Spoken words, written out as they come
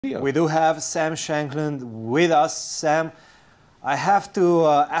We do have Sam Shankland with us. Sam, I have to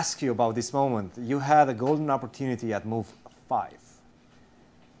ask you about this moment. You had a golden opportunity at move 5.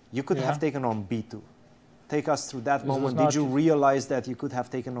 You could have taken on b2. Take us through that moment. Did you realize that you could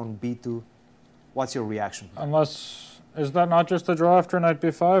have taken on b2? What's your reaction? Is that not just a draw after knight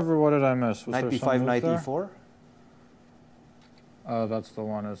b5, or what did I miss? Was knight b5, knight e4? That's the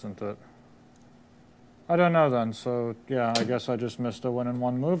one, isn't it? I don't know then, so yeah, I guess I just missed a win in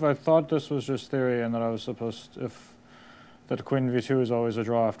one move. I thought this was just theory and that I was supposed that queen v2 is always a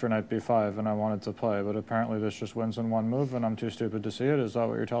draw after knight b5 and I wanted to play, but apparently this just wins in one move and I'm too stupid to see it. Is that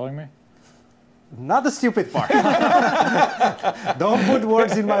what you're telling me? Not the stupid part. Don't put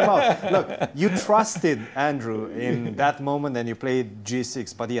words in my mouth. Look, you trusted Andrew in that moment and you played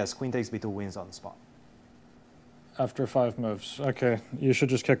g6, but yes, queen takes b2 wins on the spot. After 5 moves. Okay, you should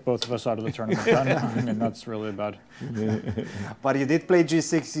just kick both of us out of the tournament then. I mean, that's really bad. But you did play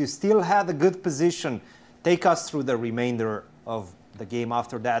g6. You still had a good position. Take us through the remainder of the game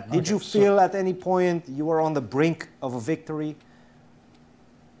after that. Did you feel at any point you were on the brink of a victory?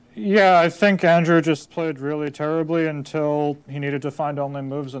 Yeah, I think Andrew just played really terribly until he needed to find only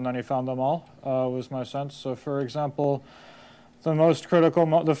moves, and then he found them all, was my sense. So, for example, the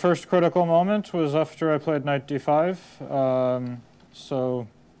first critical moment was after I played knight d5. So,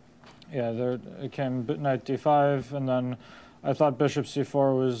 yeah, there it came knight d5, and then I thought bishop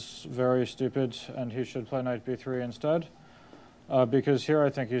c4 was very stupid, and he should play knight b3 instead. Because here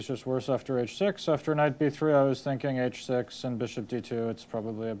I think he's just worse after h6. After knight b3, I was thinking h6 and bishop d2, it's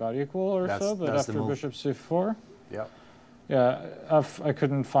probably about equal or so, but after bishop c4, yeah, I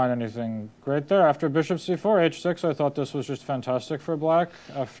couldn't find anything great there. After bishop c4, h6, I thought this was just fantastic for black.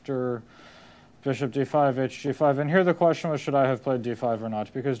 After bishop d5, hg5, and here the question was, should I have played d5 or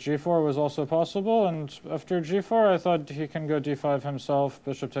not? Because g4 was also possible, and after g4, I thought he can go d5 himself,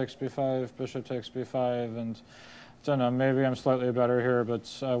 bishop takes b5, bishop takes b5, and I don't know, maybe I'm slightly better here,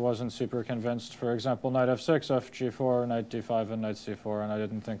 but I wasn't super convinced. For example, knight f6, fg4, knight d5, and knight c4, and I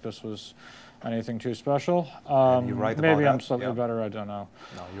didn't think this was anything too special. You're right about maybe that. I'm slightly better, I don't know.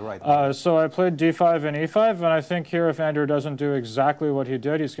 No, you're right. So I played d5 and e5, and I think here if Andrew doesn't do exactly what he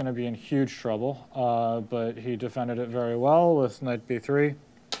did, he's going to be in huge trouble. But he defended it very well with knight b3.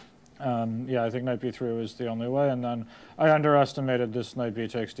 Yeah, I think knight b3 was the only way, and then I underestimated this knight b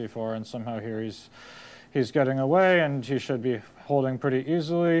takes d4, and somehow here he's getting away, and he should be holding pretty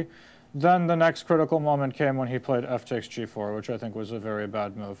easily. Then the next critical moment came when he played f takes g4, which I think was a very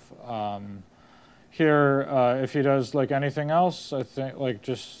bad move. Here, if he does like anything else, I think like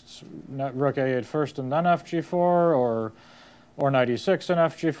just rook a8 first and then fg4, or knight e6 and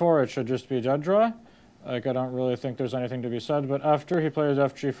fg4, it should just be dead draw. Like, I don't really think there's anything to be said, but after he plays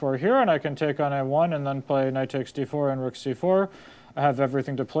fg4 here, and I can take on a1 and then play knight takes d4 and rook c4, I have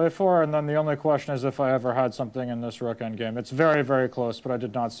everything to play for, and then the only question is if I ever had something in this rook endgame. It's very, very close, but I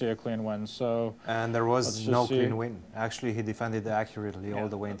did not see a clean win. So and there was no clean win. Actually, he defended accurately all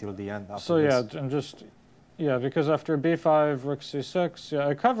the way until the end. So yeah, and just because after b5, rook c6,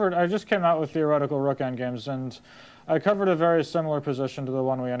 yeah, I just came out with theoretical rook endgames, and I covered a very similar position to the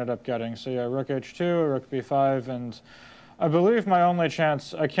one we ended up getting. So yeah, rook h2, rook b5, and I believe my only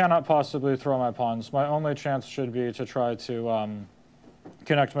chance, I cannot possibly throw my pawns. My only chance should be to try to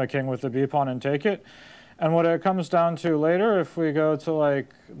connect my king with the b pawn and take it. And what it comes down to later, if we go to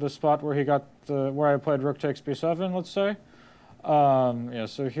like the spot where where I played rook takes b7, let's say. Yeah,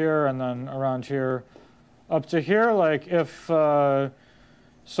 so here and then around here, up to here, like if so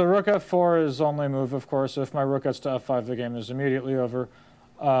rook f4 is only move, of course. If my rook gets to f5, the game is immediately over.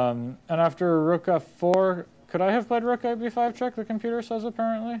 And after rook f4, could I have played rook b5 check, the computer says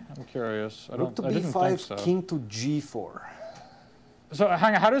apparently? I'm curious. Rook to b5, king to g4. So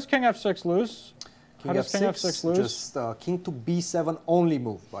hang on, how does king f6 lose? King f6 lose? Just king to b7 only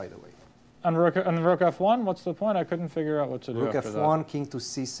move, by the way. And rook f1, what's the point? I couldn't figure out what to do rook after f1, that. King to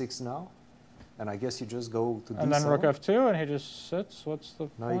c6 now. And I guess you just go to d7. And then rook f2, and he just sits. What's the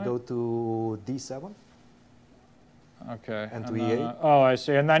point? Now you go to d7. Okay. And to e8. Oh, I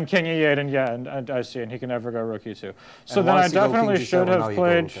see. And then king e8, and yeah, and I see. And he can never go rook e2. So then I definitely should have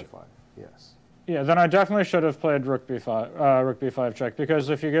played. Yes. Yeah, then I definitely should have played rook b5 check, because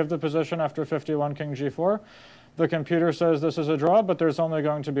if you give the position after 51 king g4, the computer says this is a draw, but there's only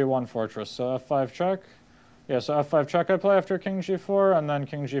going to be one fortress. So f5 check. Yeah, so f5 check I play after king g4, and then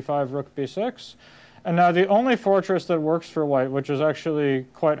king g5, rook b6. And now the only fortress that works for white, which is actually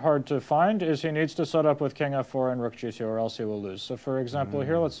quite hard to find, is he needs to set up with king f4 and rook g2, or else he will lose. So for example,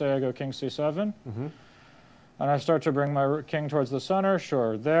 here, let's say I go king c7. and I start to bring my king towards the center,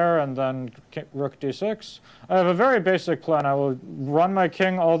 sure, there, and then rook d6. I have a very basic plan. I will run my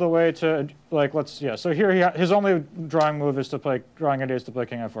king all the way to, like, so here his only drawing move is to play, drawing idea is to play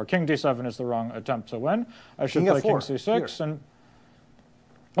king f4. King d7 is the wrong attempt to win. I should play king c6, and,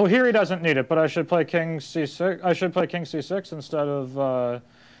 well, here he doesn't need it, but I should play king c6. I should play king c6 instead of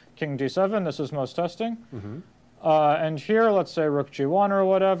king d7. This is most testing. And here, let's say rook g1 or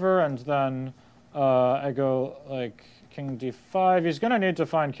whatever, and then I go like king d5. He's going to need to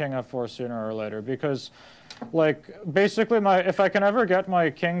find king f4 sooner or later because, like, basically if I can ever get my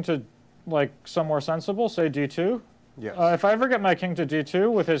king to, like, somewhere sensible, say d2. Yes. If I ever get my king to d2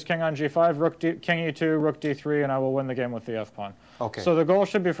 with his king on g5, king e2, rook d3, and I will win the game with the f pawn. Okay. So the goal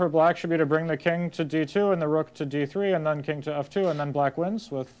should be for black should be to bring the king to d2 and the rook to d3, and then king to f2, and then black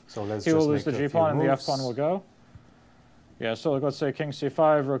wins with. So let's he will just lose the make a g pawn few and the moves. f pawn will go. Yeah, so let's say king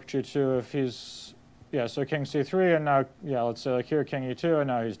c5, rook g2 if he's, yeah, so king c3, and now, yeah, let's say like here, king e2, and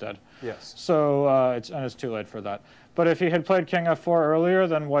now he's dead. Yes. So it's too late for that. But if he had played king f4 earlier,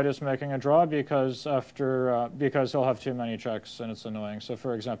 then white is making a draw because because he'll have too many checks and it's annoying. So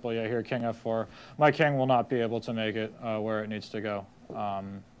for example, yeah, here king f4, my king will not be able to make it where it needs to go.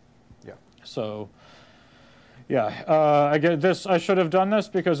 Yeah. So. Yeah, I get this. I should have done this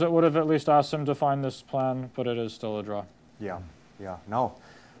because it would have at least asked him to find this plan, but it is still a draw. Yeah, yeah. No,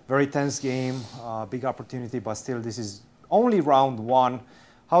 very tense game, big opportunity, but still this is only round one.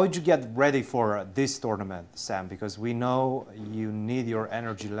 How would you get ready for this tournament, Sam? Because we know you need your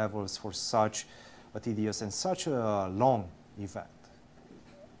energy levels for such a tedious and such a long event.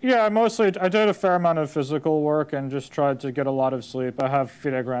 Yeah, I did a fair amount of physical work and just tried to get a lot of sleep. I have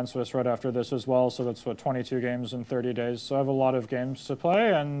FIDE Grand Swiss right after this as well, so that's what, 22 games in 30 days. So I have a lot of games to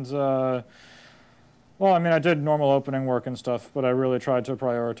play, and well, I mean, I did normal opening work and stuff, but I really tried to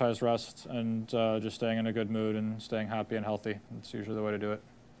prioritize rest and just staying in a good mood and staying happy and healthy. That's usually the way to do it.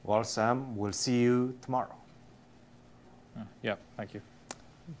 Well, Sam, we'll see you tomorrow. Yeah, thank you.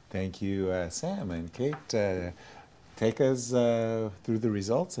 Thank you, Sam and Kate. Take us through the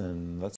results and let's